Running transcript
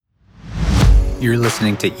You're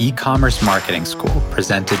listening to E-commerce Marketing School,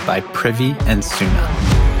 presented by Privy and Suna.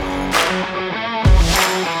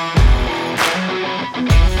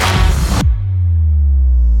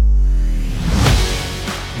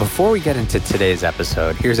 Before we get into today's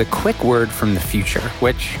episode, here's a quick word from the future,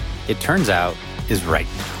 which, it turns out, is right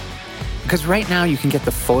now. Because right now you can get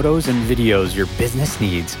the photos and videos your business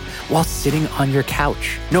needs while sitting on your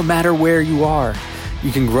couch, no matter where you are.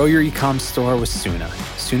 You can grow your e-com store with Suna.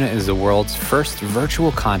 Suna is the world's first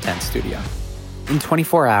virtual content studio. In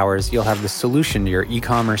 24 hours, you'll have the solution to your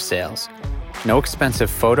e-commerce sales. No expensive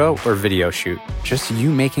photo or video shoot, just you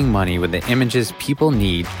making money with the images people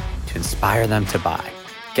need to inspire them to buy.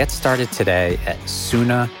 Get started today at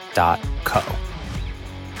suna.co.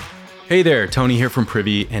 Hey there, Tony here from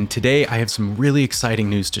Privy, and today I have some really exciting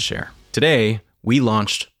news to share. Today, we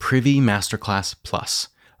launched Privy Masterclass Plus,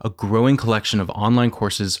 a growing collection of online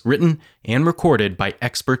courses written and recorded by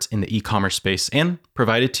experts in the e-commerce space and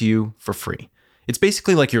provided to you for free. It's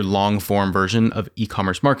basically like your long-form version of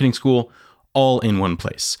E-commerce Marketing School, all in one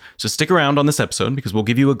place. So stick around on this episode because we'll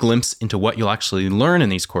give you a glimpse into what you'll actually learn in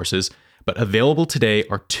these courses, but available today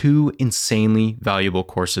are 2 insanely valuable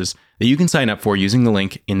courses that you can sign up for using the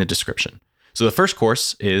link in the description. So the first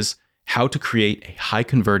course is How to Create a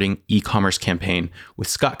High-Converting E-commerce Campaign with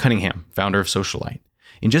Scott Cunningham, founder of Socialite.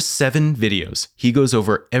 In just 7 videos, he goes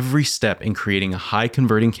over every step in creating a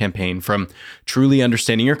high-converting campaign, from truly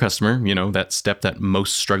understanding your customer, that step that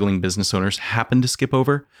most struggling business owners happen to skip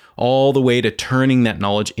over, all the way to turning that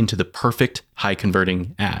knowledge into the perfect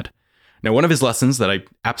high-converting ad. Now, one of his lessons that I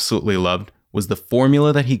absolutely loved was the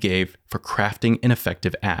formula that he gave for crafting an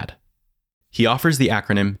effective ad. He offers the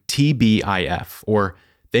acronym TBIF, or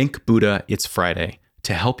Thank Buddha It's Friday,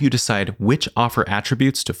 to help you decide which offer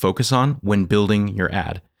attributes to focus on when building your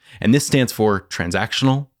ad. And this stands for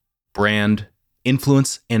transactional, brand,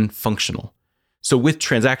 influence, and functional. So with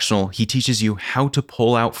transactional, he teaches you how to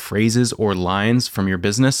pull out phrases or lines from your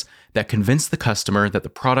business that convince the customer that the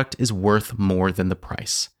product is worth more than the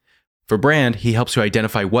price. For brand, he helps you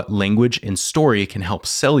identify what language and story can help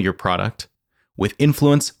sell your product. With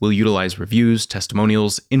influence, we'll utilize reviews,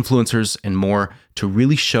 testimonials, influencers, and more to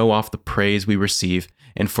really show off the praise we receive.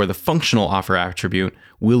 And for the functional offer attribute,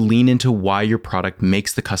 we'll lean into why your product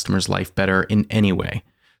makes the customer's life better in any way.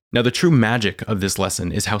 Now, the true magic of this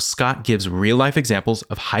lesson is how Scott gives real-life examples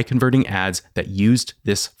of high-converting ads that used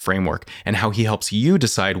this framework, and how he helps you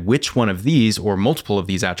decide which one of these or multiple of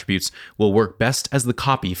these attributes will work best as the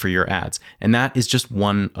copy for your ads. And that is just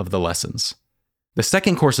one of the lessons. The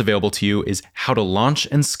second course available to you is How to Launch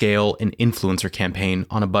and Scale an Influencer Campaign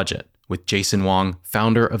on a Budget with Jason Wong,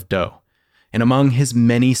 founder of Dough. And among his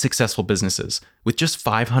many successful businesses, with just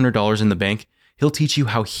 $500 in the bank, he'll teach you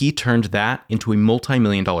how he turned that into a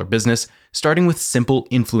multi-million-dollar business, starting with simple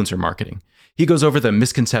influencer marketing. He goes over the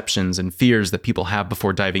misconceptions and fears that people have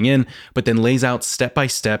before diving in, but then lays out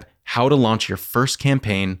step-by-step how to launch your first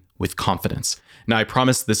campaign with confidence. Now, I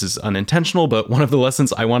promise this is unintentional, but one of the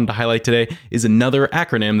lessons I wanted to highlight today is another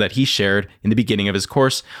acronym that he shared in the beginning of his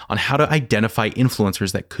course on how to identify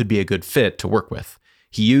influencers that could be a good fit to work with.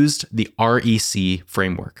 He used the REC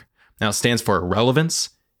framework. Now, it stands for relevance,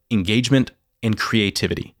 engagement, and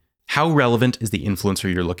creativity. How relevant is the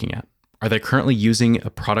influencer you're looking at? Are they currently using a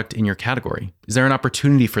product in your category? Is there an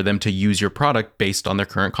opportunity for them to use your product based on their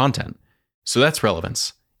current content? So that's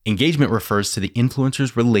relevance. Engagement refers to the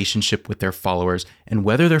influencer's relationship with their followers and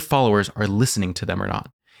whether their followers are listening to them or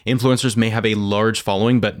not. Influencers may have a large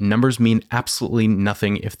following, but numbers mean absolutely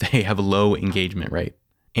nothing if they have a low engagement rate.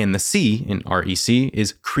 And the C in REC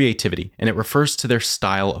is creativity, and it refers to their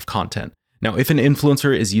style of content. Now, if an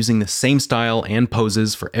influencer is using the same style and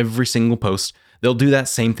poses for every single post, they'll do that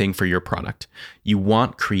same thing for your product. You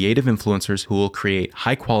want creative influencers who will create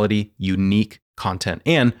high quality, unique content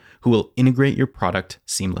and who will integrate your product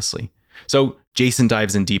seamlessly. So Jason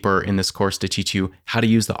dives in deeper in this course to teach you how to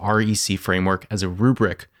use the REC framework as a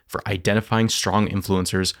rubric for identifying strong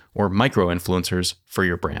influencers or micro-influencers for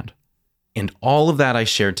your brand. And all of that I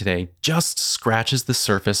shared today just scratches the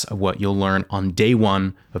surface of what you'll learn on day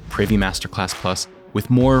 1 of Privy Masterclass Plus, with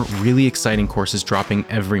more really exciting courses dropping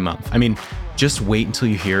every month. I mean, just wait until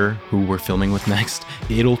you hear who we're filming with next.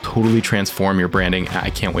 It'll totally transform your branding. I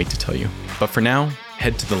can't wait to tell you. But for now,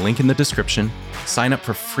 head to the link in the description, sign up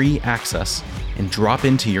for free access, and drop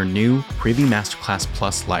into your new Privy Masterclass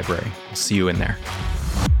Plus library. I'll see you in there.